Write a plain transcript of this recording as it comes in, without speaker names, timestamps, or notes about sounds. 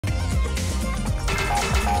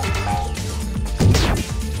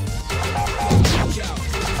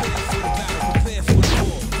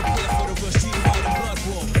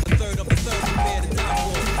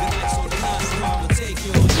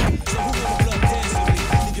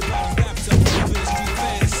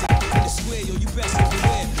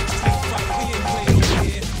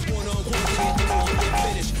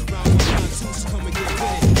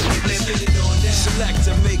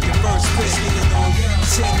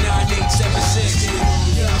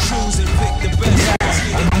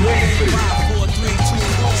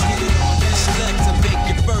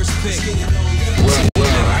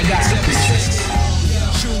Well, I got the picture.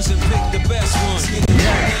 Choose and pick the best one.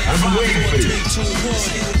 Yeah, I've been waiting for this. 5, 4,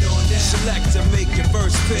 3, 2, 1. Select and make your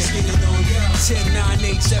first pick. 10, 9,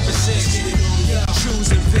 8, 7, 6. Choose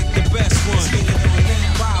and pick the best one.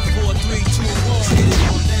 5, 4, 3, 2, 1.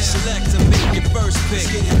 Select and make your first pick.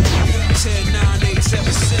 10, 9, 8,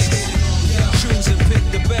 7, 6. Choose and pick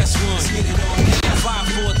the best one. 5,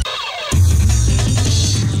 4, 3.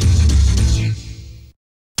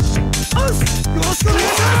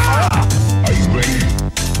 Are you ready?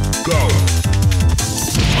 Go!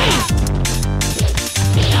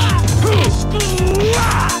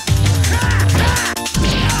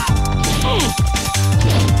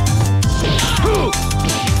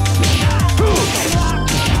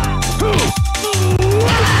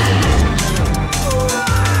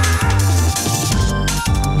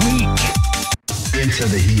 Into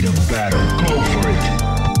the heat of battle, go for it!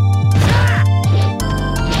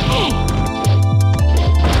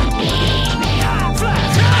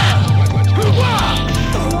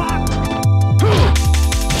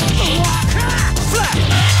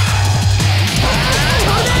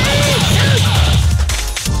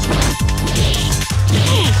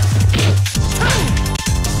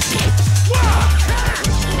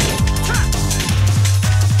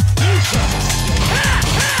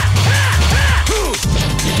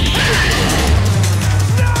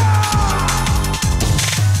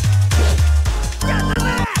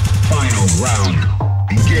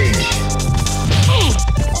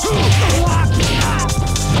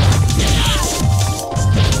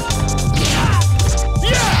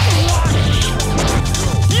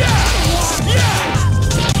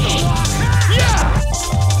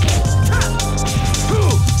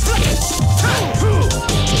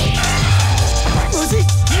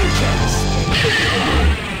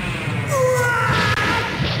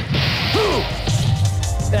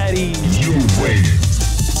 You win.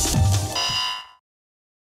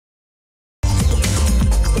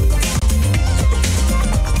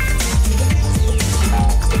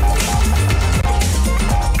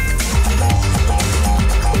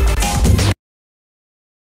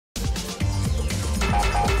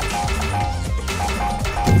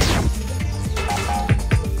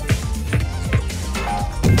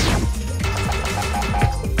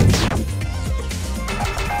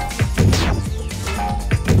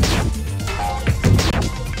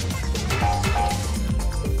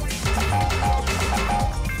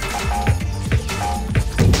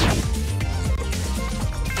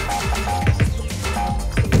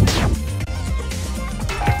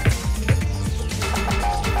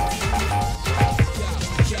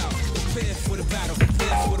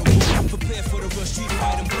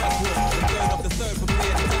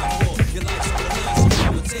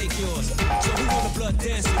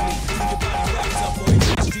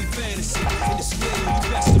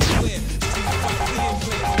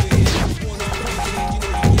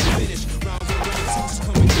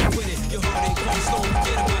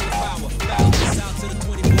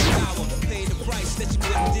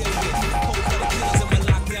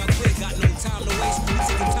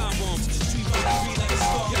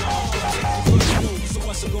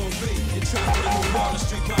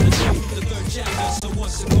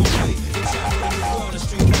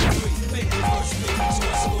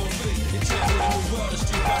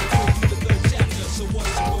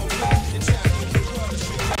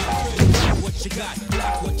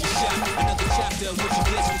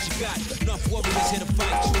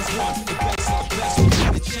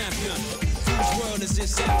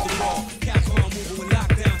 Capcom moving with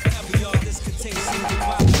lockdown forever, y'all. This contains single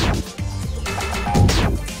violence.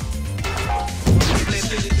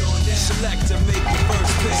 Select and make your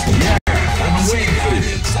first pick. Yeah, I'm waiting for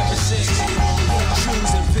this. 7, 6.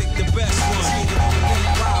 Choose and pick the best one.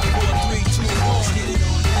 5, 4, 3, 2, 1.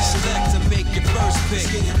 Select and make your first pick.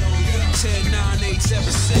 10, 9, 8,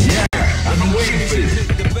 7, 6. Yeah, I'm waiting for this.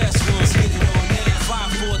 Pick the best one.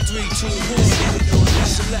 5, 4, 3, 2, 1.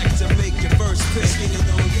 Select and make your first pick.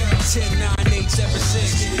 10, 9, 8, 7,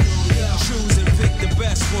 6. Choose and pick the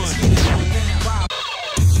best one. 5.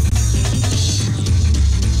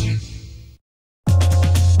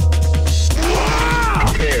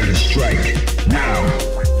 Prepare to strike now.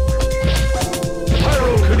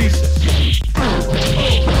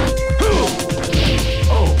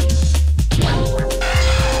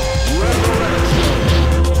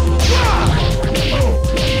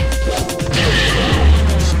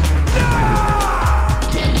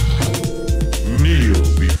 Kneel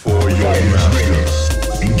before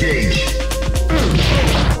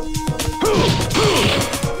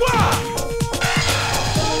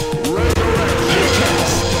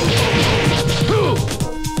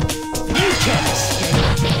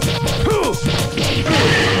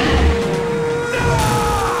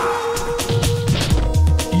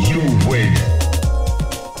You win.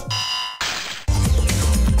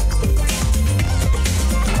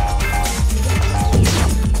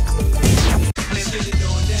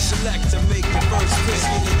 Select to make your first pick.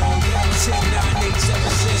 10, 9, 8,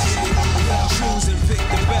 7, 6. Choose and pick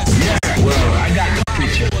the best. Yeah, well, I got the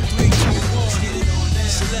picture. 4, 3, 2, 1.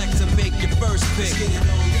 Select to make your first pick.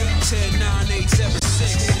 10, 9, 8, 7,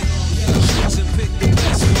 6. Choose and pick the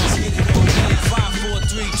best one. 5, 4,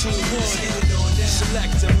 3, 2, 1.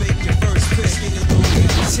 Select to make your first pick.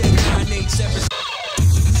 10, 9, 8, 7, 6.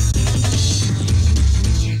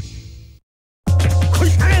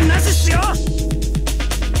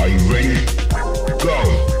 Are you ready? Go!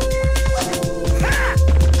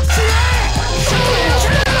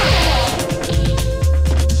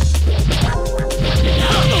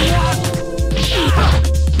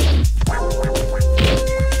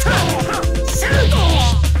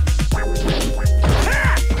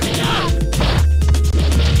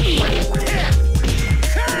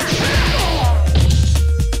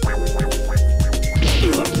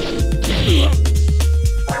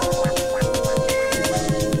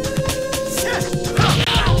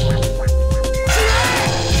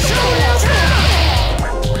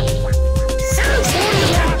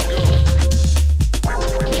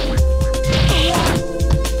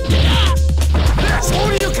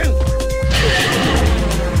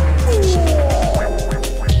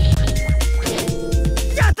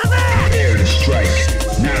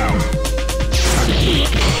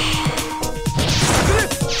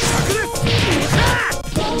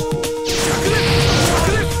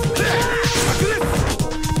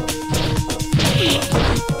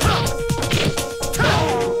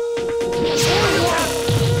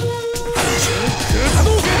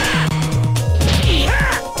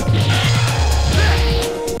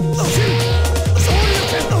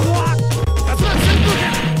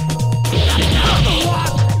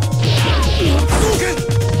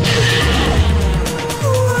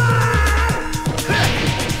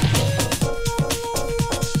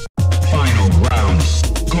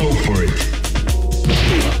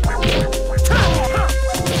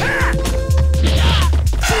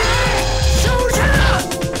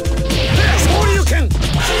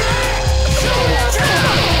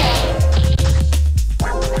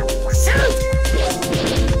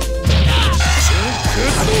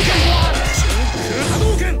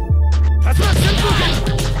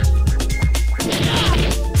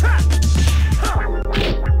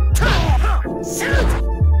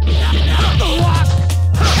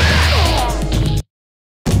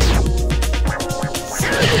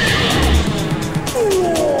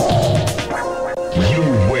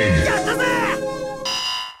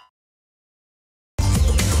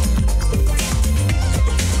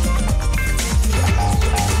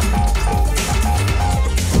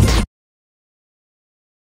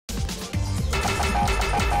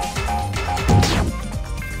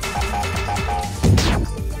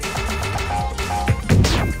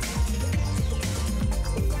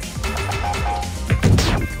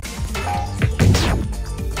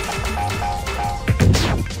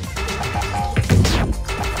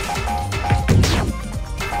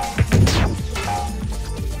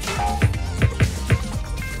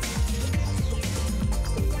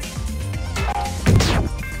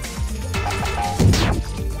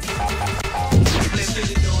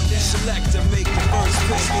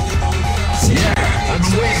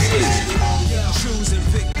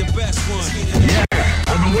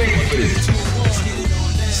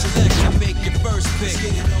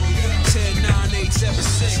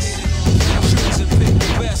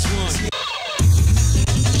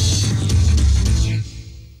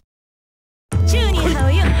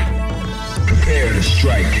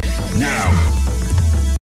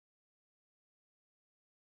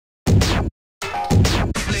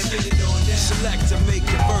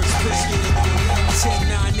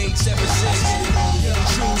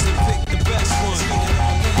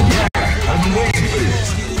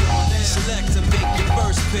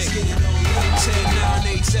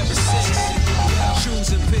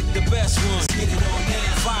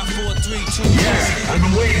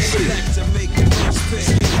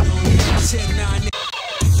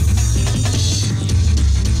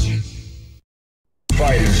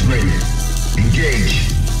 Fighters ready. Engage.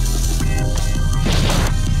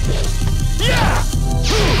 Yeah!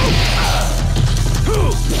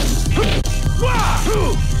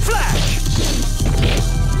 Flash!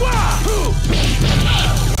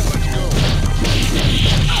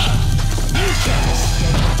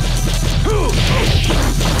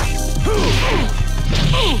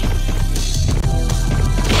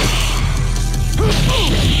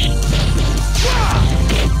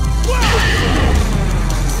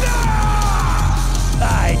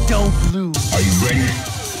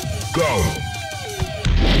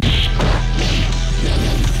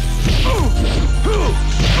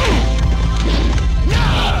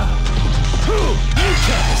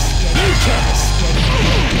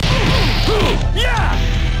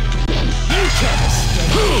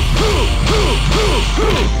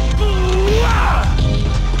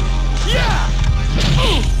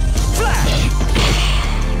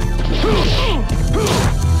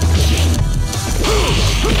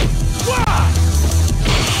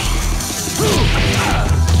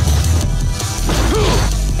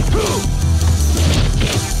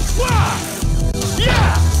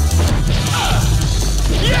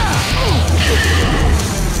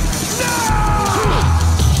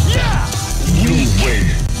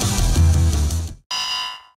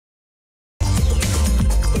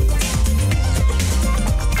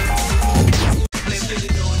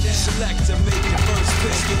 make your first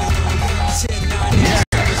pick. 10, 9, 8,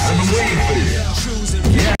 7, 6. I've been waiting for this. Choose and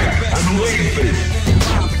pick the best I've been waiting for this.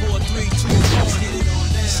 5, 4, 3, 2, 1.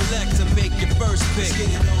 Select and make your first pick.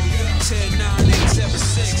 10, 9, 8, 7,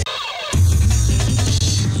 6.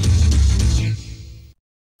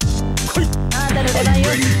 Are you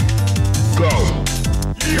ready? Go.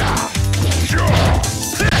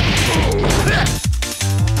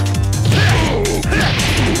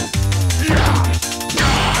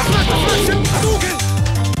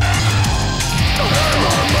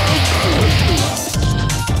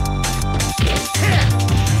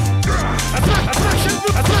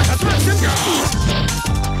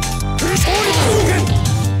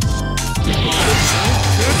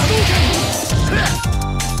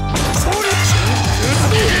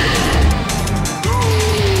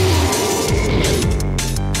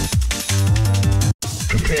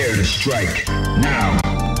 Prepare to strike now.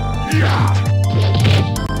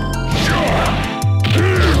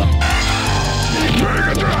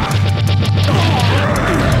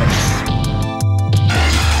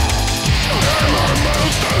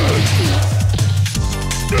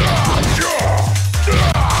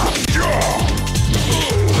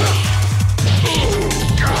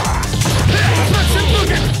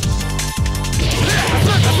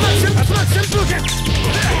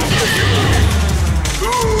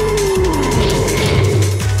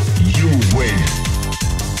 You win.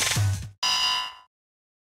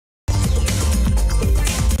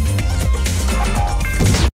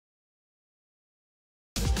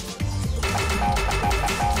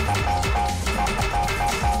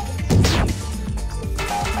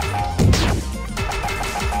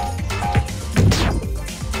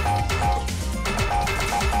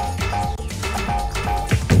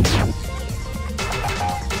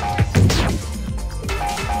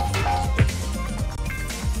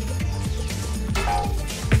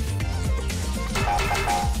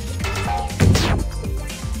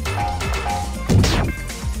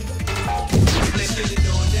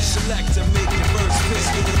 Select and make your first pick.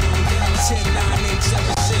 10, 9, 8,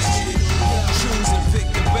 7, 6. Choose and pick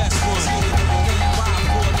the best one. 5,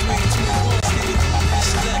 4, 3, 2, 1.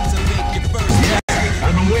 Select and make your first pick.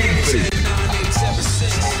 I've been waiting for 10, this. 9, 8, 7,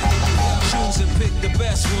 6. Choose and pick the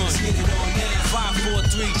best one. 5, 4,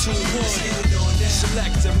 3, 2, 1.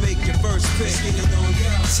 Select and make your first pick.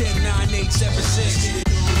 10, 9, 8, 7, 6.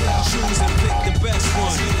 Choose and pick the best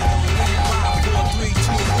one. 5, 4, 3,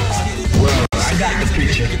 2, 1. Well, I got the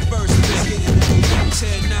picture. Your first pick.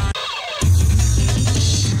 10, 9.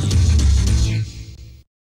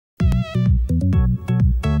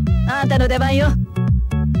 Are you ready?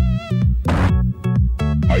 Go.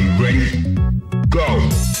 Are you ready? Go.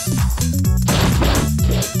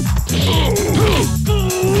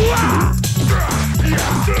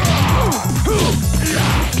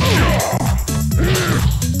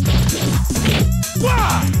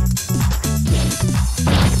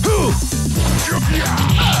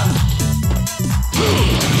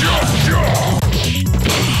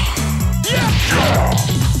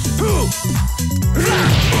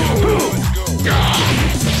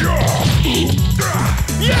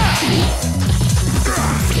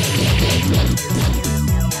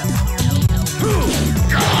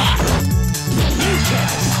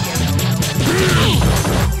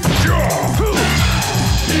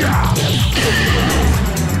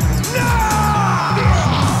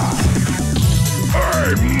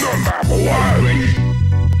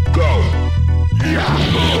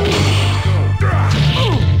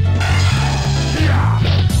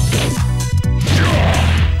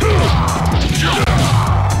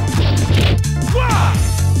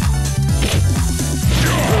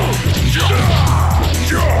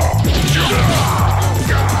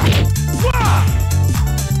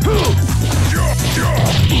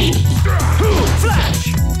 Flash!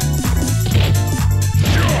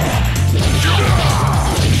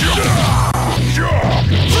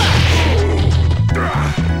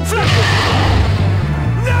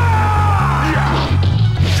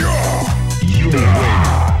 You win.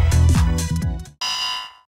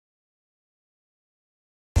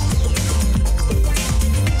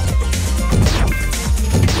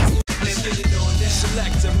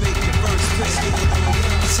 Select and make your first pick.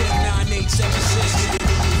 10, 9, 8, 7, 6.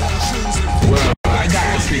 Choose and pick. Well, I got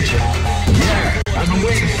the picture. Yeah, I've been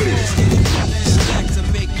waiting for this. Select and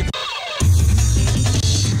make your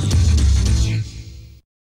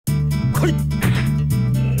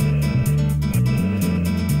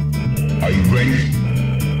Are you ready?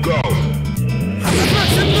 Go.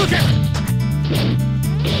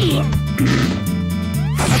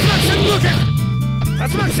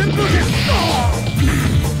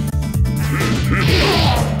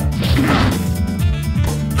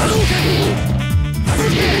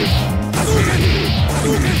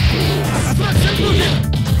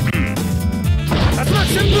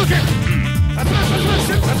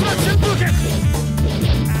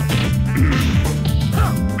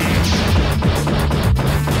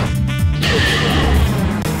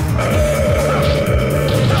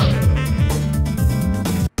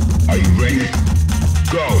 Are you ready?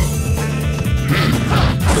 Go!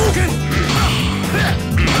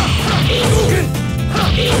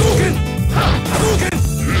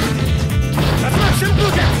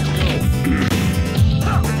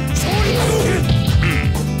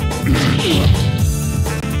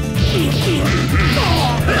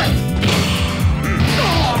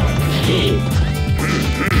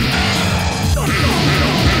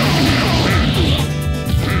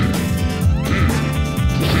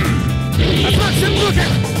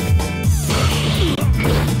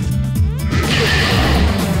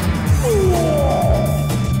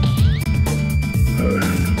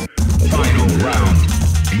 Final round.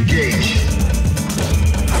 Engage.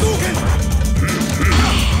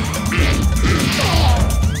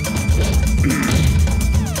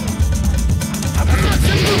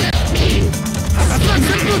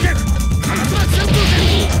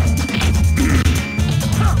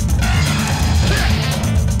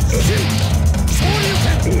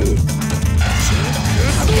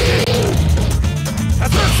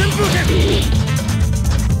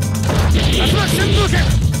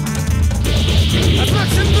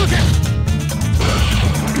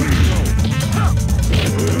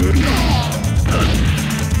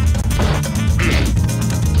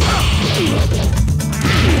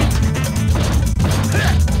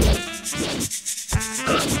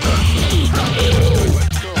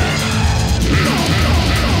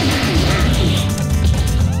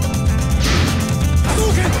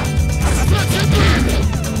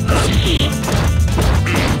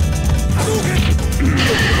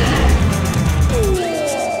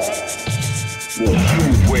 You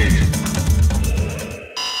win.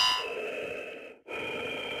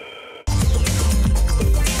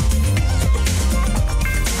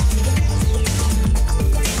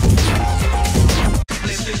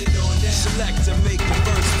 Select to make the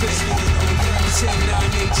first pick. 10, 9,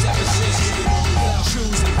 8, 7, 6.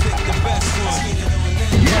 Choose and pick the best one.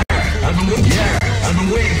 I've been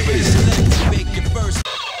waiting for this. Select to make your first.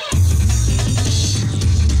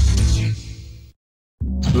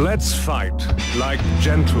 Let's fight like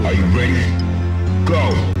gentlemen. Are you ready? Go!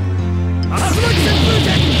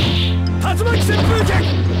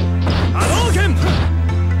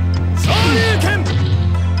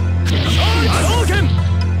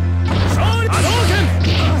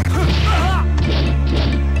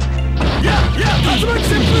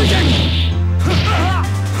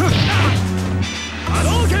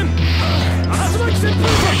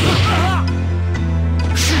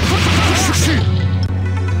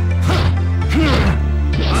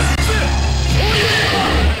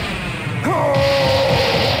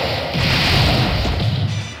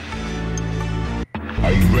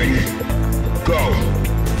 Are you ready? Go!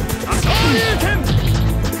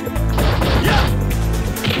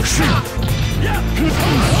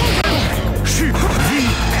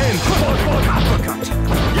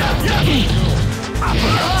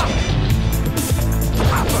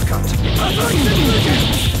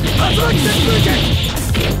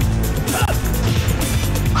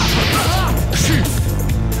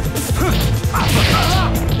 Uppercut!